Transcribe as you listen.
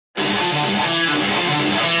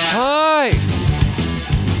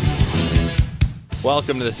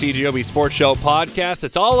Welcome to the CJOB Sports Show podcast.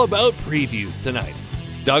 It's all about previews tonight.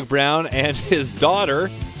 Doug Brown and his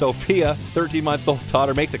daughter, Sophia, 13-month-old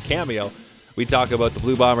daughter, makes a cameo. We talk about the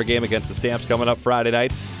Blue Bomber game against the Stamps coming up Friday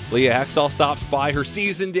night. Leah Hexall stops by her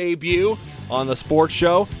season debut on the sports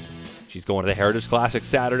show. She's going to the Heritage Classic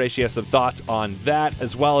Saturday. She has some thoughts on that,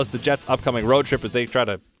 as well as the Jets' upcoming road trip as they try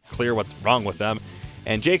to clear what's wrong with them.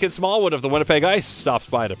 And Jacob Smallwood of the Winnipeg Ice stops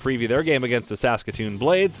by to preview their game against the Saskatoon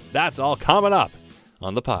Blades. That's all coming up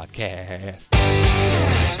on the podcast.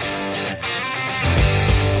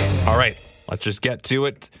 All right, let's just get to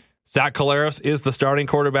it. Zach Collaros is the starting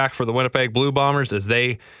quarterback for the Winnipeg Blue Bombers as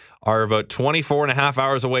they are about 24 and a half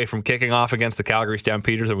hours away from kicking off against the Calgary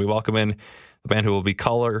Stampeders. And we welcome in the man who will be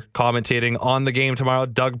color commentating on the game tomorrow,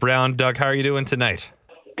 Doug Brown. Doug, how are you doing tonight?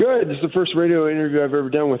 Good. This is the first radio interview I've ever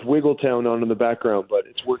done with Wiggletown on in the background, but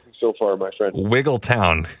it's working so far, my friend.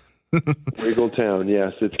 Wiggletown. Wiggletown,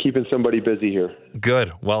 yes. It's keeping somebody busy here.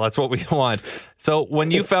 Good. Well, that's what we want. So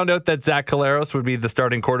when you found out that Zach Collaros would be the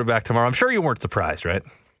starting quarterback tomorrow, I'm sure you weren't surprised, right?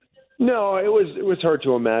 No, it was hard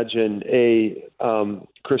to imagine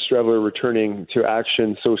Chris Streveler returning to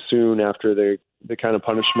action so soon after the kind of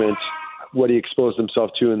punishment, what he exposed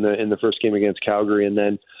himself to in the first game against Calgary. And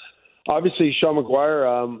then obviously Sean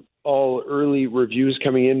McGuire, all early reviews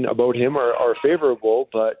coming in about him are favorable,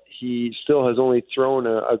 but he still has only thrown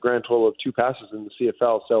a grand total of 2 passes in the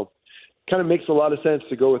CFL. So kind of makes a lot of sense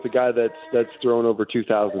to go with a guy that's thrown over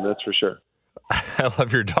 2,000, that's for sure. I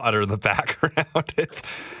love your daughter in the background.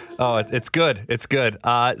 It's good. It's good.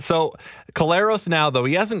 So Collaros now, though,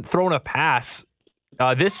 he hasn't thrown a pass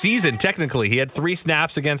this season, technically. He had 3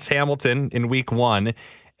 snaps against Hamilton in week 1,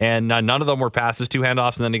 and none of them were passes, 2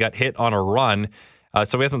 handoffs, and then he got hit on a run.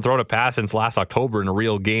 So he hasn't thrown a pass since last October in a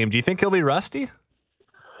real game. Do you think he'll be rusty?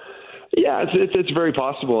 Yeah, it's very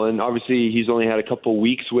possible, and obviously he's only had a couple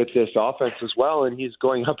weeks with this offense as well, and he's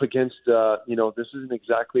going up against, this isn't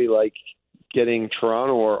exactly like getting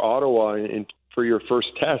Toronto or Ottawa for your first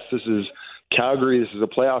test. This is Calgary. This is a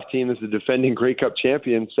playoff team. This is a defending Grey Cup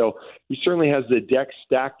champion, so he certainly has the deck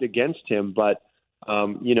stacked against him, but,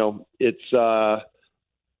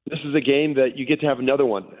 this is a game that you get to have another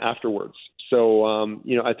one afterwards. So,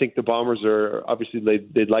 I think the Bombers are obviously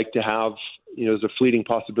they'd like to have, there's a fleeting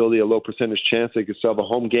possibility, a low percentage chance they could still have a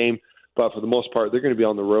home game. But for the most part, they're going to be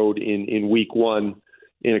on the road in week 1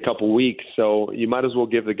 in a couple weeks. So you might as well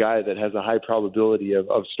give the guy that has a high probability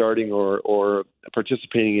of starting or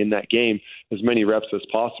participating in that game as many reps as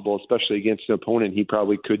possible, especially against an opponent he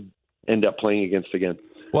probably could end up playing against again.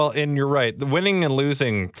 Well, and you're right. The winning and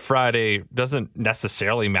losing Friday doesn't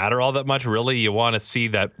necessarily matter all that much. Really, you want to see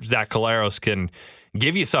that Zach Collaros can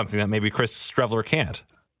give you something that maybe Chris Streveler can't.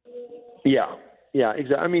 Yeah,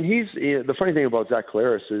 exactly. I mean, the funny thing about Zach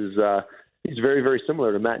Collaros is he's very, very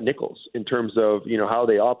similar to Matt Nichols in terms of, how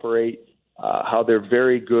they operate, how they're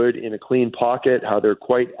very good in a clean pocket, how they're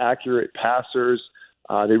quite accurate passers.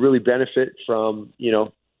 They really benefit from,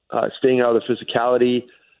 staying out of the physicality.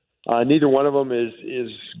 Neither one of them is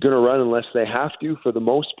going to run unless they have to for the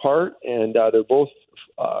most part, and they're both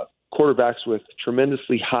quarterbacks with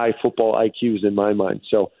tremendously high football IQs in my mind.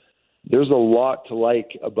 So there's a lot to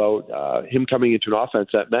like about him coming into an offense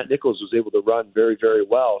that Matt Nichols was able to run very, very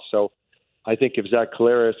well. So I think if Zach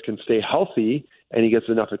Collaros can stay healthy and he gets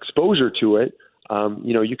enough exposure to it,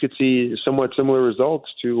 you could see somewhat similar results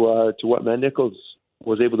to what Matt Nichols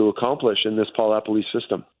was able to accomplish in this Paul Appelese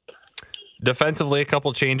system. Defensively, a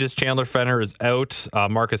couple changes. Chandler Fenner is out.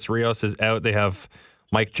 Marcus Rios is out. They have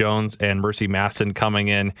Mike Jones and Mercy Masson coming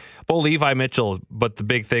in. Bo Levi Mitchell, but the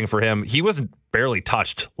big thing for him, he wasn't barely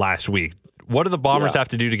touched last week. What do the Bombers have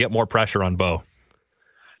to do to get more pressure on Bo?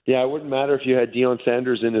 Yeah, it wouldn't matter if you had Deion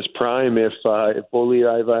Sanders in his prime if Bo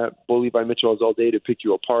Levi Mitchell has all day to pick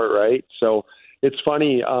you apart, right? So it's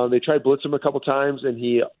funny. They tried blitz him a couple times, and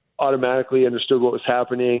he automatically understood what was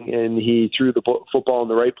happening, and he threw the football in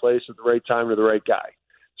the right place at the right time to the right guy.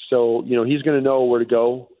 So, he's going to know where to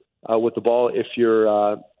go with the ball if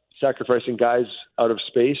you're sacrificing guys out of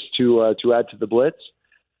space to add to the blitz.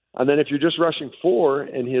 And then if you're just rushing 4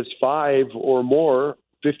 and his 5 or more,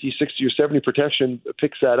 50, 60, or 70 protection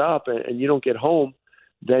picks that up and you don't get home,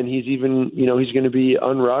 then he's even, he's going to be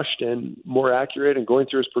unrushed and more accurate and going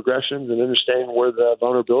through his progressions and understanding where the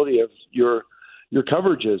vulnerability of your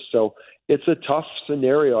coverage is. So it's a tough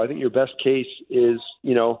scenario. I think your best case is,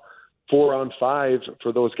 4 on 5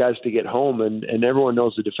 for those guys to get home. And everyone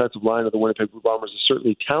knows the defensive line of the Winnipeg Blue Bombers is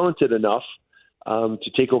certainly talented enough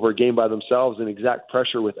to take over a game by themselves and exact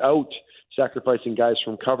pressure without sacrificing guys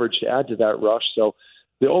from coverage to add to that rush. So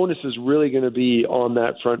the onus is really going to be on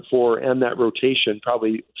that front 4 and that rotation,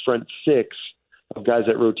 probably front 6, of guys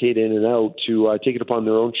that rotate in and out to take it upon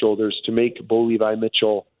their own shoulders to make Bo Levi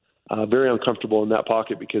Mitchell very uncomfortable in that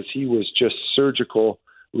pocket, because he was just surgical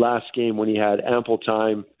last game when he had ample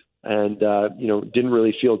time and didn't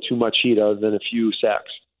really feel too much heat other than a few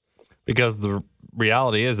sacks. Because the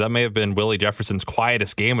reality is that may have been Willie Jefferson's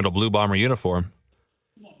quietest game in a Blue Bomber uniform.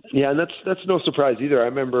 Yeah, and that's no surprise either. I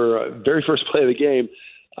remember very first play of the game,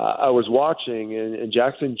 I was watching, and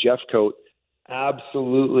Jackson Jeffcoat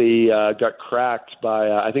absolutely got cracked by,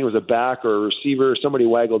 I think it was a back or a receiver. Somebody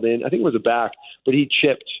waggled in. I think it was a back, but he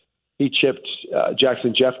chipped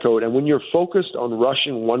Jackson Jeffcoat. And when you're focused on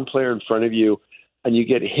rushing one player in front of you and you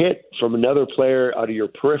get hit from another player out of your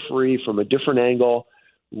periphery from a different angle,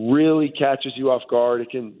 really catches you off guard. You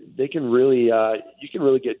can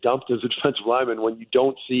really get dumped as a defensive lineman when you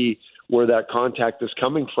don't see where that contact is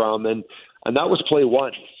coming from. And that was play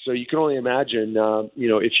one. So you can only imagine,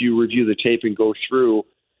 if you review the tape and go through,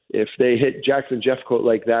 if they hit Jackson Jeffcoat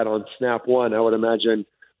like that on snap one, I would imagine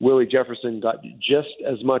Willie Jefferson got just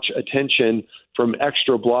as much attention from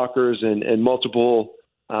extra blockers and multiple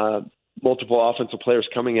offensive players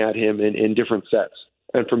coming at him in different sets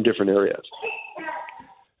and from different areas.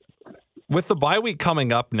 With the bye week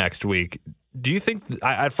coming up next week, do you think,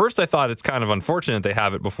 at first I thought it's kind of unfortunate they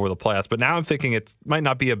have it before the playoffs, but now I'm thinking it might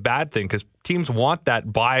not be a bad thing because teams want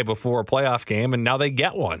that bye before a playoff game, and now they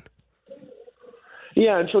get one.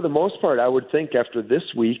 Yeah, and for the most part, I would think after this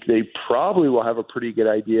week, they probably will have a pretty good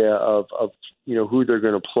idea of who they're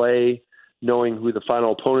going to play, knowing who the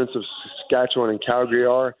final opponents of Saskatchewan and Calgary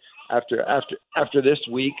are after this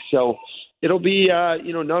week. So it'll be, not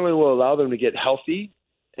only will allow them to get healthy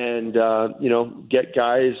and, get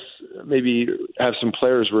guys, maybe have some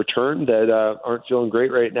players return that aren't feeling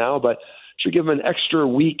great right now, but should give them an extra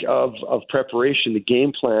week of preparation, the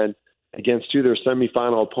game plan against who their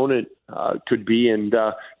semifinal opponent could be. And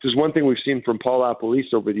there's one thing we've seen from Paul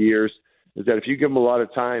LaPolice over the years is that if you give him a lot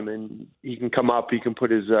of time and he can come up, he can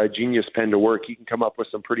put his genius pen to work. He can come up with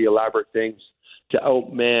some pretty elaborate things to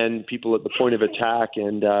outman people at the point of attack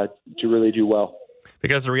and to really do well.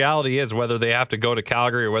 Because the reality is, whether they have to go to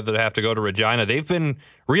Calgary or whether they have to go to Regina, they've been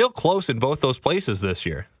real close in both those places this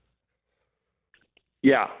year.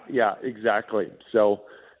 Yeah, exactly. So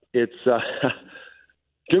it's going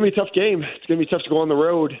to be a tough game. It's going to be tough to go on the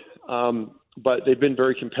road, but they've been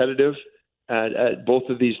very competitive at both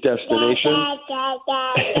of these destinations.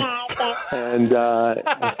 And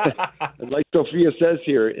like Sophia says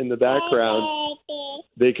here in the background,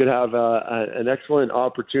 they could have an excellent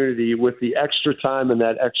opportunity with the extra time and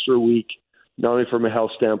that extra week, not only from a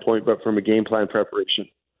health standpoint, but from a game plan preparation.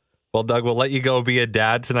 Well, Doug, we'll let you go be a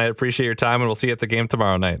dad tonight. Appreciate your time, and we'll see you at the game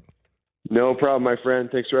tomorrow night. No problem, my friend.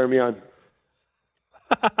 Thanks for having me on.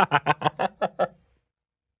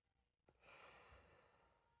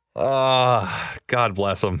 God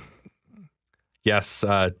bless him. Yes,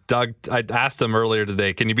 Doug, I asked him earlier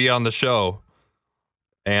today, can you be on the show?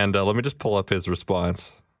 And let me just pull up his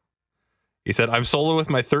response. He said, I'm solo with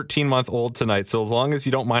my 13-month-old tonight, so as long as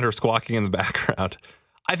you don't mind her squawking in the background.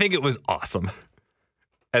 I think it was awesome.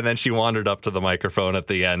 And then she wandered up to the microphone at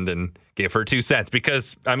the end and gave her 2 cents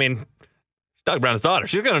because, Doug Brown's daughter,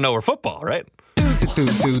 she's going to know her football, right?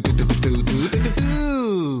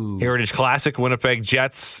 Heritage Classic, Winnipeg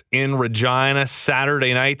Jets in Regina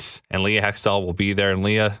Saturday night, and Leah Hextall will be there, and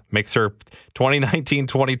Leah makes her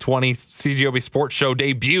 2019-2020 CJOB Sports Show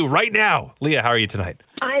debut right now. Leah, how are you tonight?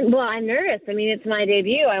 I'm nervous. It's my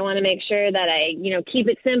debut. I want to make sure that I, keep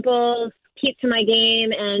it simple, keep to my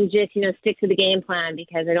game, and just, stick to the game plan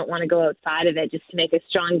because I don't want to go outside of it just to make a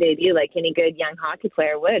strong debut like any good young hockey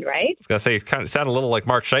player would, right? I was going to say, it kind of sounded a little like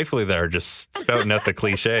Mark Scheifele there, just spouting out the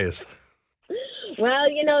cliches. Well,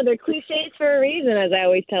 they're cliches for a reason, as I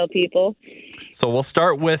always tell people. So we'll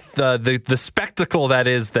start with the spectacle that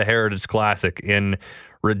is the Heritage Classic in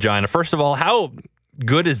Regina. First of all, how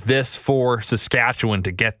good is this for Saskatchewan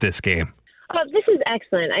to get this game? Oh, this is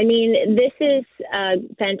excellent. This is a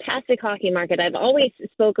fantastic hockey market. I've always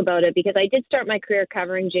spoke about it because I did start my career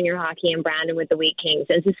covering junior hockey in Brandon with the Wheat Kings,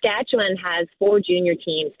 and Saskatchewan has 4 junior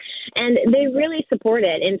teams, and they really support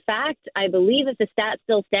it. In fact, I believe if the stat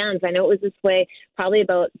still stands, I know it was this way probably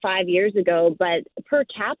about 5 years ago, but per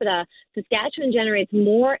capita, Saskatchewan generates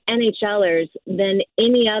more NHLers than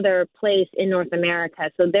any other place in North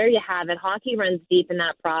America. So there you have it. Hockey runs deep in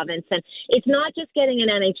that province, and it's not just getting an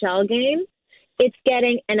NHL game. It's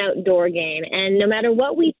getting an outdoor game. And no matter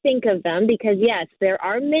what we think of them, because, yes, there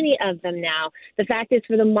are many of them now, the fact is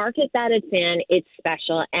for the market that it's in, it's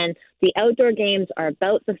special. And the outdoor games are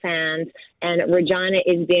about the fans, and Regina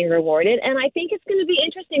is being rewarded. And I think it's going to be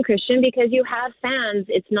interesting, Christian, because you have fans.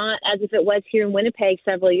 It's not as if it was here in Winnipeg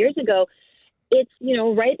several years ago. it's,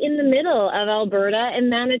 right in the middle of Alberta and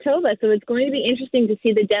Manitoba. So it's going to be interesting to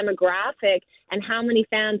see the demographic and how many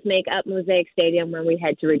fans make up Mosaic Stadium when we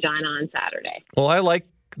head to Regina on Saturday. Well, I like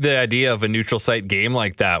the idea of a neutral site game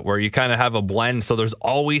like that, where you kind of have a blend. So there's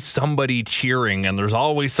always somebody cheering and there's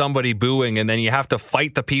always somebody booing, and then you have to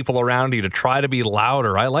fight the people around you to try to be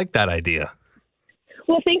louder. I like that idea.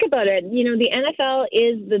 Well, think about it. The NFL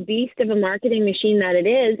is the beast of a marketing machine that it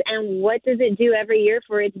is. And what does it do every year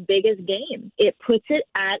for its biggest game? It puts it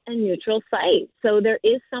at a neutral site. So there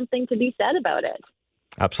is something to be said about it.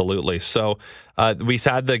 Absolutely. So we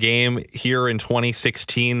had the game here in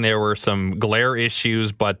 2016. There were some glare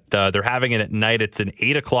issues, but they're having it at night. It's an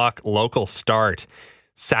 8 o'clock local start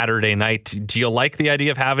Saturday night. Do you like the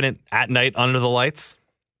idea of having it at night under the lights?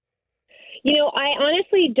 I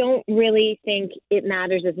honestly don't really think it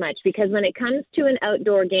matters as much, because when it comes to an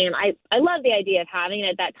outdoor game, I love the idea of having it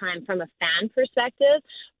at that time from a fan perspective.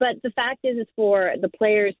 But the fact is for the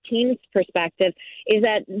players' team's perspective, is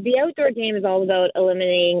that the outdoor game is all about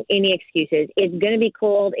eliminating any excuses. It's going to be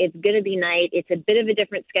cold. It's going to be night. It's a bit of a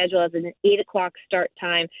different schedule as an 8 o'clock start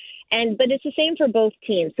time. But it's the same for both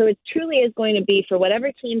teams. So it truly is going to be for whatever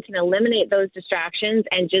team can eliminate those distractions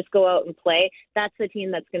and just go out and play. That's the team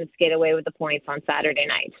that's going to skate away with the points on Saturday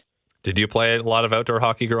night. Did you play a lot of outdoor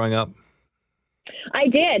hockey growing up? I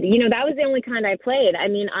did. That was the only kind I played. I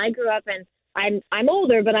mean, I grew up, and I'm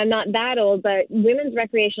older, but I'm not that old. But women's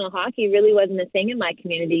recreational hockey really wasn't a thing in my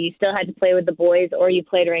community. You still had to play with the boys, or you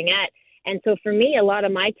played ringette. And so for me, a lot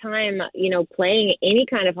of my time, playing any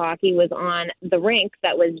kind of hockey was on the rink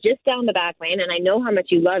that was just down the back lane. And I know how much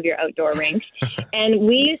you love your outdoor rinks. And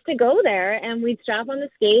we used to go there and we'd strap on the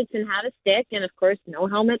skates and have a stick. And of course, no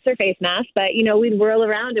helmets or face masks. But, we'd whirl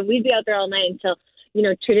around and we'd be out there all night until,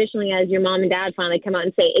 traditionally as your mom and dad finally come out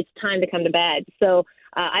and say, it's time to come to bed. So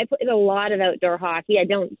I played a lot of outdoor hockey. I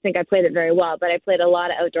don't think I played it very well, but I played a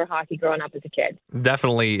lot of outdoor hockey growing up as a kid.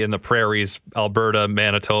 Definitely in the prairies, Alberta,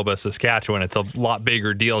 Manitoba, Saskatchewan, it's a lot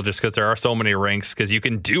bigger deal just because there are so many rinks, because you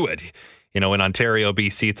can do it. In Ontario,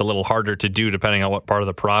 BC, it's a little harder to do depending on what part of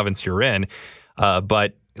the province you're in.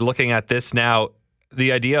 But looking at this now,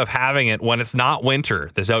 the idea of having it when it's not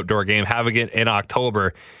winter, this outdoor game, having it in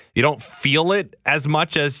October, you don't feel it as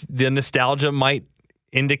much as the nostalgia might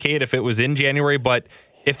indicate if it was in January, but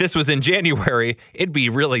if this was in January, it'd be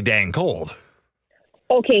really dang cold.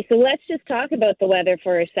 Okay, so let's just talk about the weather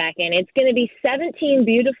for a second. It's going to be 17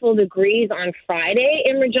 beautiful degrees on Friday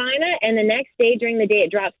in Regina, and the next day during the day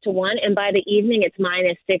it drops to 1, and by the evening it's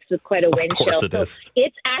 -6 with quite a wind chill. Of course it is. So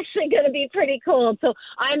it's actually going to be pretty cold. So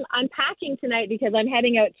I'm packing tonight because I'm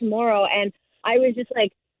heading out tomorrow, and I was just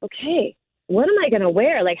like, okay, what am I going to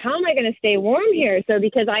wear? Like, how am I going to stay warm here? So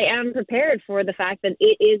because I am prepared for the fact that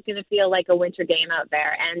it is going to feel like a winter game out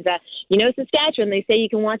there. And, Saskatchewan, they say you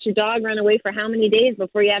can watch your dog run away for how many days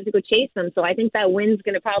before you have to go chase them. So I think that wind's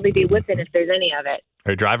going to probably be whipping if there's any of it.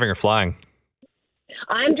 Are you driving or flying?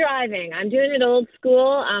 I'm driving. I'm doing it old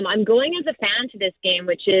school. I'm going as a fan to this game,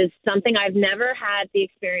 which is something I've never had the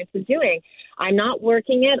experience of doing. I'm not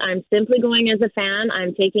working it. I'm simply going as a fan.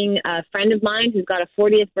 I'm taking a friend of mine who's got a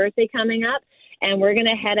 40th birthday coming up, and we're going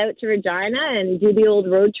to head out to Regina and do the old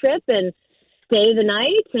road trip and stay the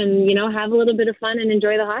night and, have a little bit of fun and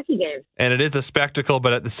enjoy the hockey game. And it is a spectacle,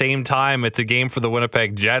 but at the same time, it's a game for the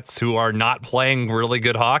Winnipeg Jets, who are not playing really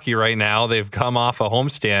good hockey right now. They've come off a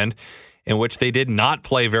homestand in which they did not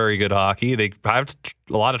play very good hockey. They have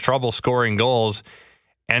a lot of trouble scoring goals.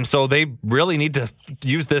 And so they really need to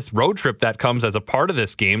use this road trip that comes as a part of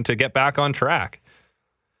this game to get back on track.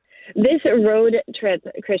 This road trip,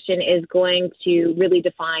 Christian, is going to really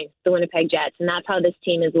define the Winnipeg Jets, and that's how this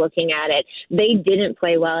team is looking at it. They didn't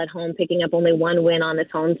play well at home, picking up only one win on this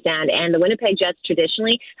homestand, and the Winnipeg Jets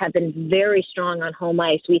traditionally have been very strong on home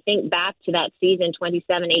ice. We think back to that season,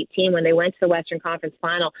 27-18, when they went to the Western Conference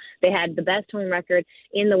Final. They had the best home record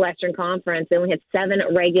in the Western Conference. They only had 7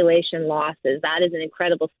 regulation losses. That is an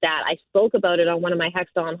incredible stat. I spoke about it on one of my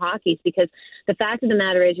Hextall on Hockeys, because the fact of the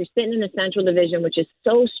matter is you're sitting in the Central Division, which is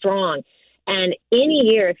so strong. And any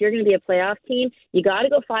year, if you're going to be a playoff team, you got to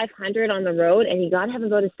go 500 on the road, and you got to have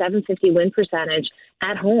about a 750 win percentage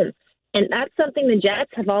at home. And that's something the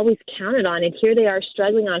Jets have always counted on. And here they are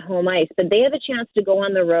struggling on home ice, but they have a chance to go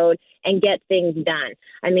on the road and get things done.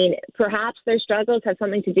 I mean, perhaps their struggles have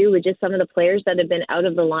something to do with just some of the players that have been out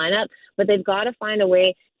of the lineup, but they've got to find a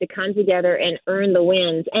way to come together and earn the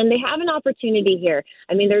wins. And they have an opportunity here.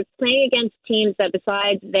 I mean, they're playing against teams that,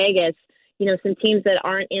 besides Vegas, some teams that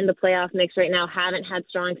aren't in the playoff mix right now haven't had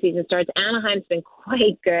strong season starts. Anaheim's been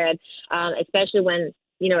quite good, especially when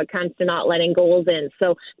it comes to not letting goals in.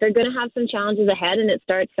 So they're going to have some challenges ahead, and it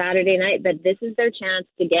starts Saturday night. But this is their chance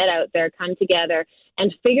to get out there, come together,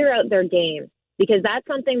 and figure out their game. Because that's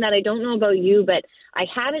something that I don't know about you, but I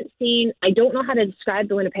don't know how to describe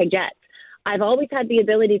the Winnipeg Jets. I've always had the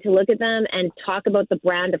ability to look at them and talk about the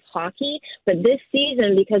brand of hockey. But this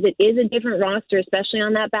season, because it is a different roster, especially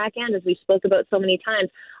on that back end, as we spoke about so many times,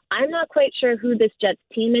 I'm not quite sure who this Jets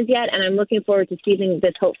team is yet, and I'm looking forward to seeing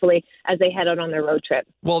this, hopefully, as they head out on their road trip.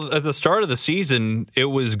 Well, at the start of the season, it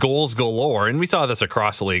was goals galore, and we saw this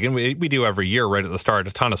across the league, and we do every year right at the start,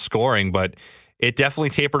 a ton of scoring, but it definitely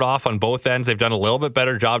tapered off on both ends. They've done a little bit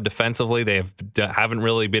better job defensively. They haven't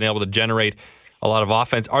really been able to generate a lot of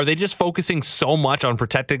offense. Are they just focusing so much on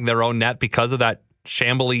protecting their own net because of that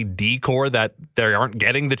shambly D-core that they aren't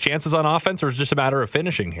getting the chances on offense, or is it just a matter of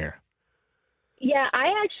finishing here? Yeah,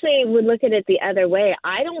 I actually would look at it the other way.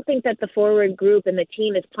 I don't think that the forward group and the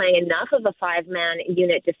team is playing enough of a five-man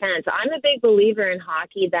unit defense. I'm a big believer in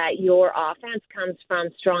hockey that your offense comes from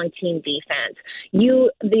strong team defense.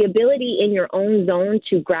 The ability in your own zone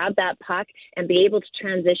to grab that puck and be able to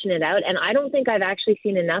transition it out, and I don't think I've actually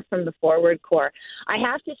seen enough from the forward core. I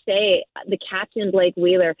have to say, the captain, Blake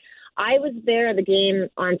Wheeler, I was there at the game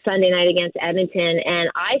on Sunday night against Edmonton, and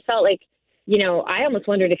I felt like, I almost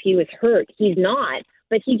wondered if he was hurt. He's not,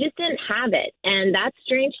 but he just didn't have it. And that's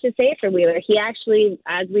strange to say for Wheeler. He actually,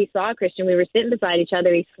 as we saw, Christian, we were sitting beside each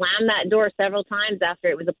other. He slammed that door several times after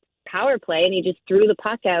it was a power play, and he just threw the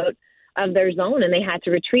puck out of their zone, and they had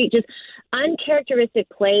to retreat. Just uncharacteristic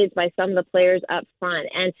plays by some of the players up front.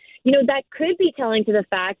 And, that could be telling to the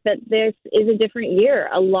fact that this is a different year.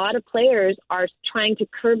 A lot of players are trying to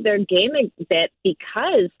curb their game a bit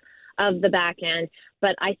because of the back end.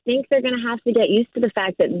 But I think they're going to have to get used to the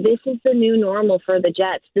fact that this is the new normal for the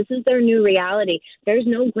Jets. This is their new reality. There's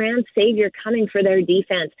no grand savior coming for their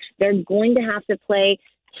defense. They're going to have to play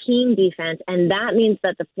team defense, and that means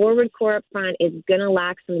that the forward core up front is going to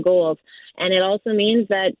lack some goals. And it also means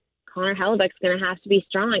that Connor Hellebuyck's going to have to be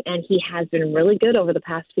strong, and he has been really good over the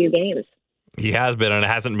past few games. He has been, and it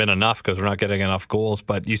hasn't been enough because we're not getting enough goals.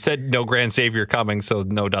 But you said no grand savior coming, so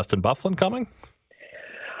no Dustin Byfuglien coming?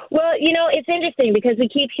 Well, it's interesting because we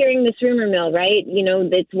keep hearing this rumor mill, right?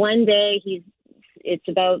 It's one day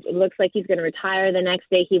it looks like he's going to retire. The next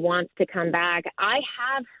day he wants to come back. I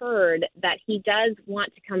have heard that he does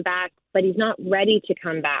want to come back, but he's not ready to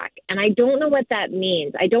come back. And I don't know what that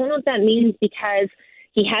means. I don't know if that means because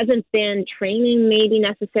he hasn't been training maybe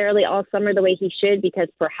necessarily all summer the way he should, because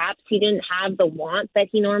perhaps he didn't have the want that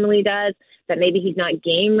he normally does, that maybe he's not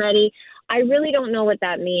game ready. I really don't know what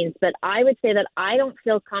that means, but I would say that I don't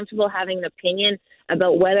feel comfortable having an opinion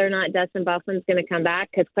about whether or not Dustin Byfuglien's going to come back,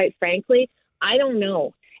 because quite frankly, I don't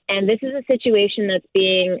know. And this is a situation that's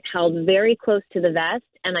being held very close to the vest,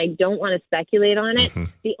 and I don't want to speculate on it. Mm-hmm.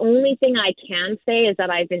 The only thing I can say is that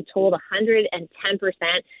I've been told 110%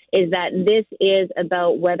 is that this is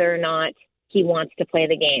about whether or not he wants to play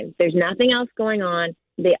the game. There's nothing else going on.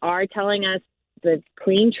 They are telling us the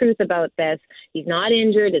clean truth about this. He's not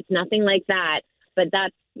injured. It's nothing like that. But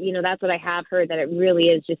that's what I have heard, that it really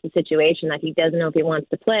is just a situation that he doesn't know if he wants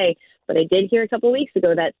to play. But I did hear a couple of weeks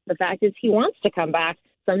ago that the fact is he wants to come back.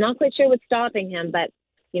 So I'm not quite sure what's stopping him. But,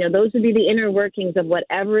 those would be the inner workings of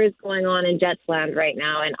whatever is going on in Jets land right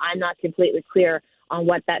now. And I'm not completely clear on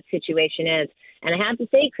what that situation is. And I have to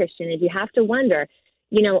say, Christian, is you have to wonder,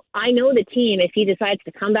 I know the team, if he decides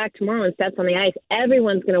to come back tomorrow and steps on the ice,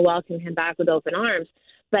 everyone's going to welcome him back with open arms.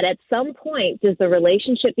 But at some point, does the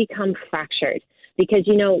relationship become fractured? Because,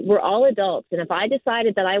 we're all adults. And if I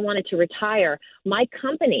decided that I wanted to retire, my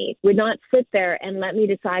company would not sit there and let me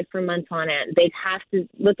decide for months on end. They'd have to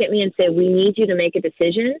look at me and say, we need you to make a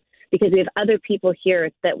decision, because we have other people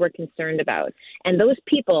here that we're concerned about. And those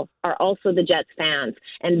people are also the Jets fans.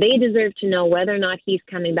 And they deserve to know whether or not he's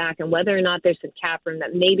coming back and whether or not there's some cap room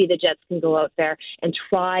that maybe the Jets can go out there and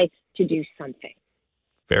try to do something.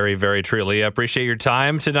 Very, very truly. I appreciate your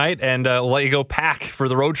time tonight, and we'll let you go pack for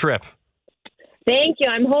the road trip. Thank you.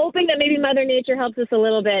 I'm hoping that maybe Mother Nature helps us a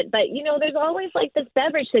little bit. But, there's always like this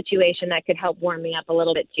beverage situation that could help warm me up a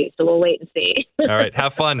little bit too. So we'll wait and see. All right.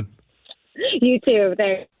 Have fun. You too.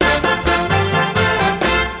 Thanks.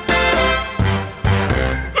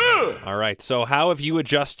 All right. So how have you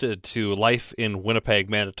adjusted to life in Winnipeg,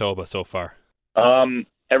 Manitoba so far?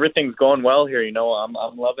 Everything's going well here. I'm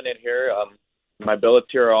loving it here. My billets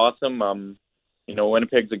here are awesome.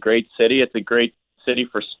 Winnipeg's a great city. It's a great city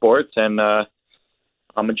for sports, and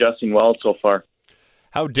I'm adjusting well so far.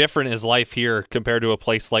 How different is life here compared to a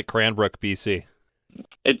place like Cranbrook, BC?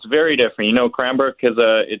 It's very different. Cranbrook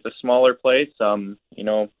it's a smaller place.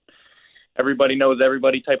 Everybody knows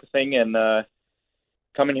everybody type of thing, and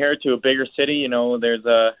coming here to a bigger city, you know, there's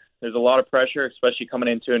a lot of pressure, especially coming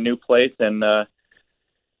into a new place, and I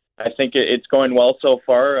think it's going well so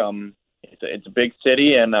far. It's a big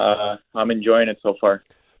city, and I'm enjoying it so far.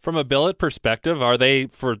 From a billet perspective, are they,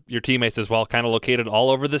 for your teammates as well, kind of located all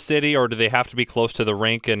over the city, or do they have to be close to the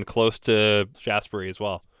rink and close to Shaftesbury as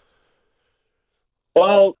well?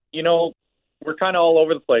 Well, you know, we're kind of all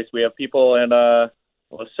over the place. We have people in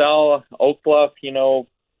LaSalle, Oak Bluff, you know,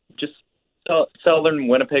 just southern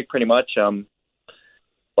Winnipeg pretty much.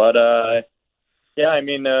 But yeah, I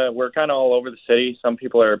mean, we're kind of all over the city. Some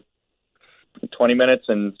people are 20 minutes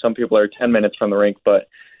and some people are 10 minutes from the rink, but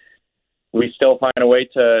we still find a way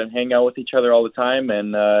to hang out with each other all the time,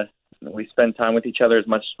 and we spend time with each other as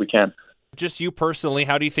much as we can. Just you personally,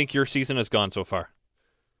 how do you think your season has gone so far?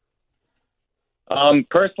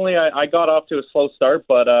 Personally, I got off to a slow start,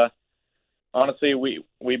 but honestly,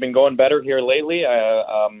 we've been going better here lately.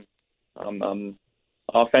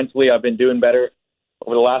 Offensively, I've been doing better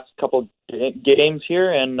over the last couple games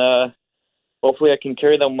here, and hopefully I can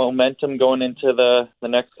carry the momentum going into the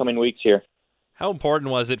next coming weeks here. How important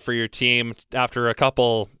was it for your team after a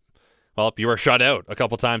couple, well, you were shut out a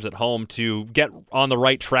couple times at home, to get on the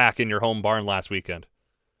right track in your home barn last weekend?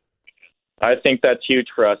 I think that's huge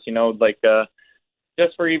for us, you know, like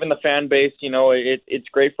just for even the fan base, you know, it's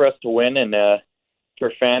great for us to win, and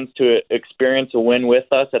for fans to experience a win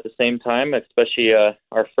with us at the same time, especially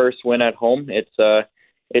our first win at home.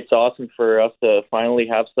 It's awesome for us to finally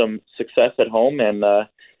have some success at home, and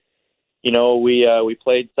you know, we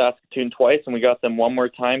played Saskatoon twice, and we got them one more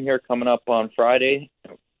time here coming up on Friday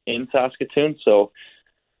in Saskatoon, so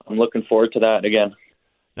I'm looking forward to that again.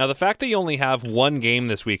 Now, the fact that you only have one game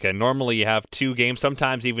this weekend, normally you have two games,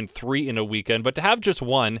 sometimes even three in a weekend, but to have just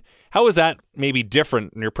one, how is that maybe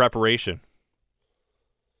different in your preparation?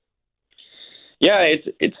 Yeah,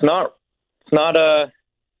 it's not the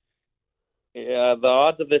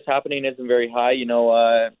odds of this happening isn't very high. You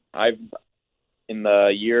know, in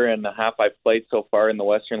the year and a half I've played so far in the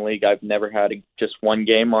Western League, I've never had just one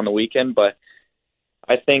game on the weekend, but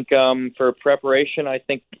I think for preparation, I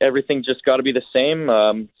think everything's just got to be the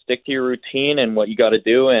same. Stick to your routine and what you got to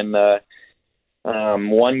do, and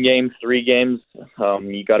one game, 3 games,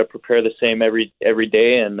 you got to prepare the same every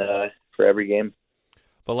day and for every game.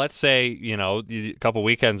 But let's say, you know, a couple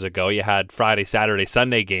weekends ago you had Friday, Saturday,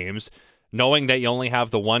 Sunday games. Knowing that you only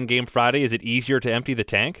have the one game Friday, is it easier to empty the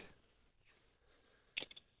tank?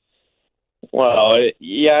 Well,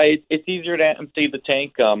 yeah, it's easier to empty the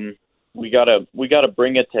tank. We gotta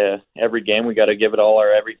bring it to every game. We gotta give it all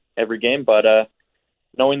our every game. But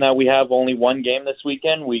knowing that we have only one game this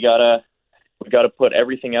weekend, we gotta put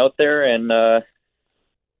everything out there and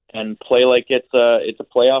play like it's a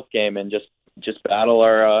playoff game, and just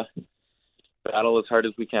battle as hard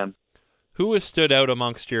as we can. Who has stood out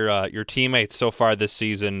amongst your teammates so far this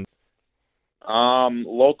season?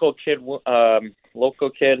 Local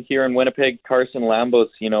kid here in Winnipeg, Carson Lambos.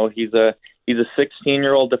 You know, he's a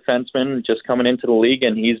 16-year-old defenseman just coming into the league,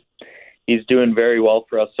 and he's doing very well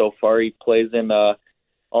for us so far. He plays in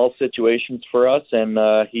all situations for us,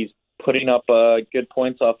 and he's putting up good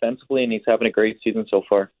points offensively, and he's having a great season so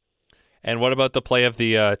far. And what about the play of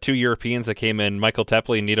the two Europeans that came in, Michael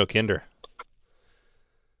Tepley and Nito Kinder?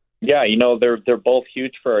 Yeah, you know, they're both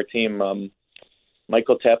huge for our team.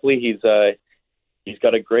 Michael Tepley, he's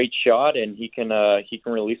got a great shot, and he can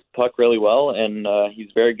release the puck really well, and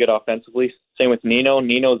he's very good offensively. Same with Nino.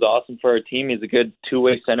 Nino's awesome for our team. He's a good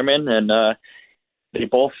two-way centerman, and they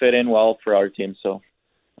both fit in well for our team. So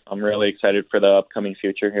I'm really excited for the upcoming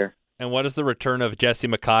future here. And what is the return of Jesse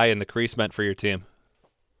Mackay in the crease meant for your team?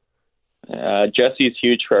 Jesse's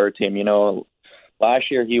huge for our team. You know,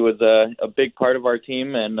 last year he was a big part of our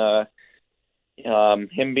team, and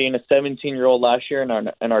him being a 17-year-old last year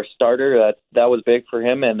and our starter, that was big for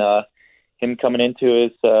him, and him coming into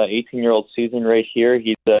his 18-year-old season right here,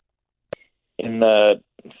 he's in the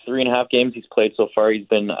 3.5 games he's played so far, he's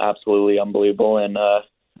been absolutely unbelievable, and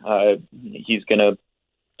he's going to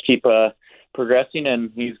keep progressing,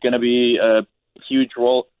 and he's going to be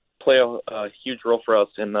play a huge role for us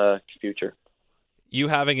in the future. You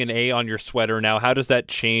having an A on your sweater now, how does that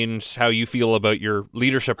change how you feel about your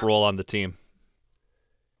leadership role on the team?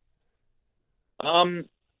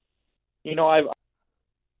 You know, I've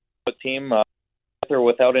a team with or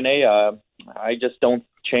without an A. I just don't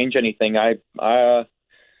change anything. My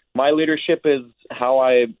leadership is how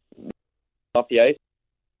I off the ice.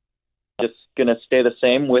 Just gonna stay the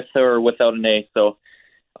same with or without an A. So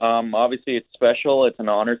obviously it's special. It's an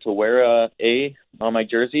honor to wear a A on my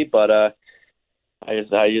jersey, but I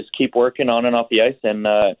just keep working on and off the ice, and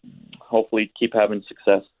hopefully keep having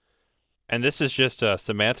success. And this is just a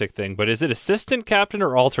semantic thing, but is it assistant captain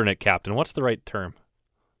or alternate captain? What's the right term?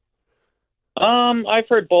 I've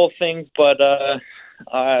heard both things, but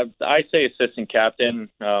I say assistant captain.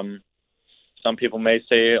 Some people may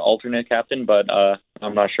say alternate captain, but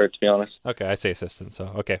I'm not sure, to be honest. Okay, I say assistant, so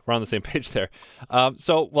okay, we're on the same page there.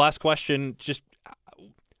 So last question, just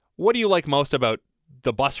what do you like most about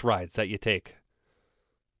the bus rides that you take?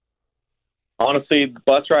 Honestly, the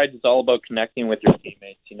bus rides is all about connecting with your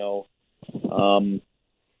teammates.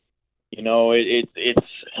 It's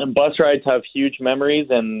bus rides have huge memories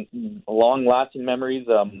and long-lasting memories.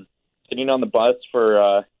 Sitting on the bus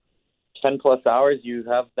for 10 plus hours, you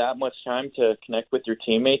have that much time to connect with your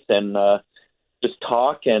teammates and just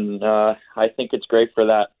talk, and I think it's great for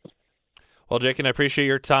that. Well, Jake, and I appreciate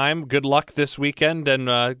your time. Good luck this weekend, and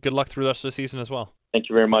good luck through the rest of the season as well. Thank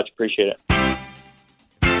you very much. Appreciate it.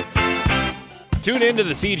 Tune in to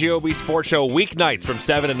the CJOB Sports Show weeknights from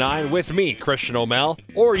 7 to 9 with me, Christian O'Mell,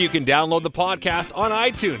 or you can download the podcast on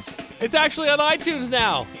iTunes. It's actually on iTunes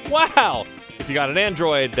now. Wow! If you got an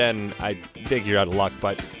Android, then I think you're out of luck,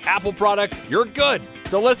 but Apple products, you're good.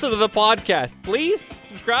 So listen to the podcast. Please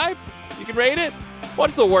subscribe. You can rate it.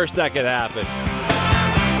 What's the worst that could happen?